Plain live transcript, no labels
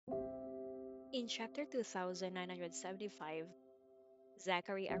In chapter 2975,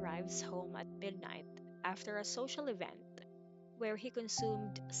 Zachary arrives home at midnight after a social event where he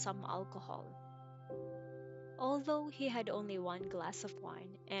consumed some alcohol. Although he had only one glass of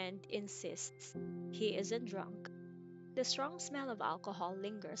wine and insists he isn't drunk, the strong smell of alcohol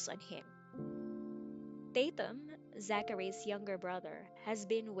lingers on him. Tatum, Zachary's younger brother, has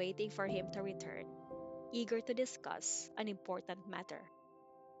been waiting for him to return, eager to discuss an important matter.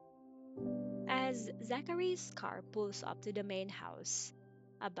 As Zachary's car pulls up to the main house,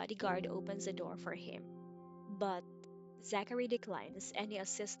 a bodyguard opens the door for him, but Zachary declines any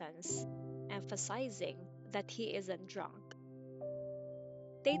assistance, emphasizing that he isn't drunk.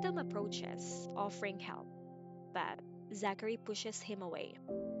 Tatum approaches, offering help, but Zachary pushes him away,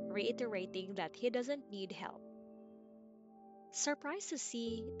 reiterating that he doesn't need help. Surprised to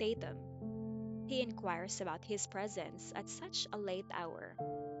see Tatum, he inquires about his presence at such a late hour.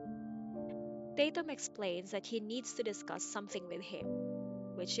 Tatum explains that he needs to discuss something with him,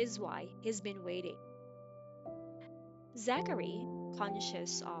 which is why he's been waiting. Zachary,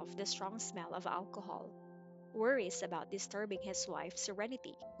 conscious of the strong smell of alcohol, worries about disturbing his wife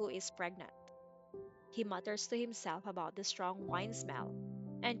Serenity, who is pregnant. He mutters to himself about the strong wine smell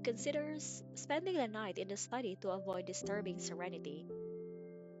and considers spending the night in the study to avoid disturbing Serenity.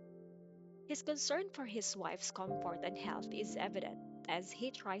 His concern for his wife's comfort and health is evident as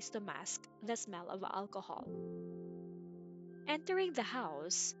he tries to mask the smell of alcohol. Entering the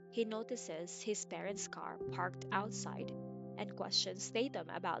house, he notices his parents' car parked outside and questions Tatum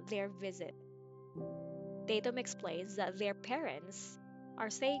about their visit. Tatum explains that their parents are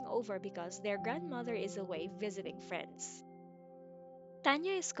staying over because their grandmother is away visiting friends.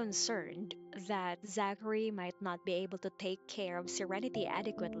 Tanya is concerned that Zachary might not be able to take care of Serenity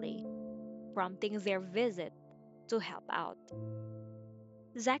adequately, prompting their visit to help out.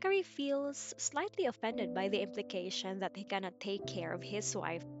 Zachary feels slightly offended by the implication that he cannot take care of his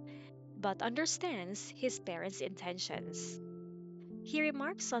wife, but understands his parents' intentions. He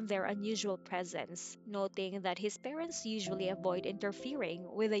remarks on their unusual presence, noting that his parents usually avoid interfering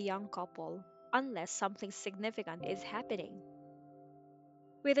with a young couple unless something significant is happening.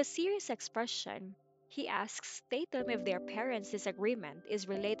 With a serious expression, he asks Tatum if their parents' disagreement is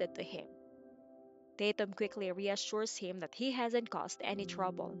related to him. Tatum quickly reassures him that he hasn't caused any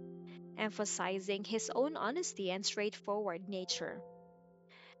trouble, emphasizing his own honesty and straightforward nature.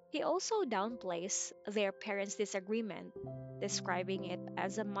 He also downplays their parents' disagreement, describing it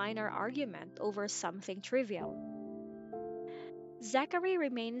as a minor argument over something trivial. Zachary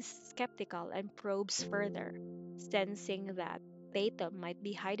remains skeptical and probes further, sensing that Tatum might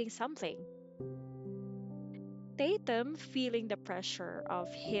be hiding something. Tatum, feeling the pressure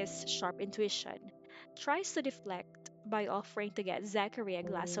of his sharp intuition, tries to deflect by offering to get Zachary a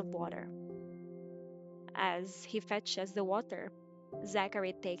glass of water. As he fetches the water,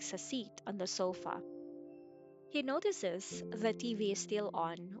 Zachary takes a seat on the sofa. He notices the TV is still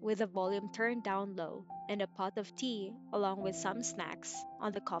on with the volume turned down low and a pot of tea along with some snacks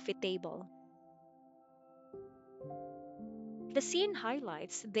on the coffee table. The scene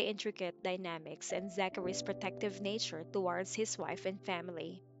highlights the intricate dynamics and Zachary's protective nature towards his wife and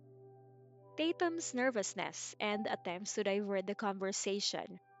family. Tatum's nervousness and attempts to divert the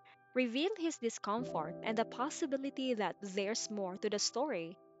conversation reveal his discomfort and the possibility that there's more to the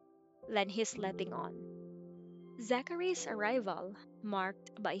story than he's letting on. Zachary's arrival,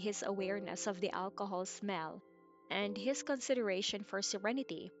 marked by his awareness of the alcohol smell and his consideration for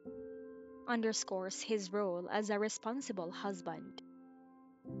Serenity, underscores his role as a responsible husband.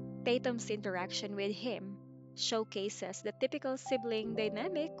 Tatum's interaction with him showcases the typical sibling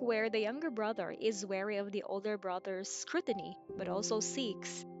dynamic where the younger brother is wary of the older brother's scrutiny but also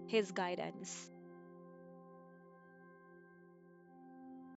seeks his guidance.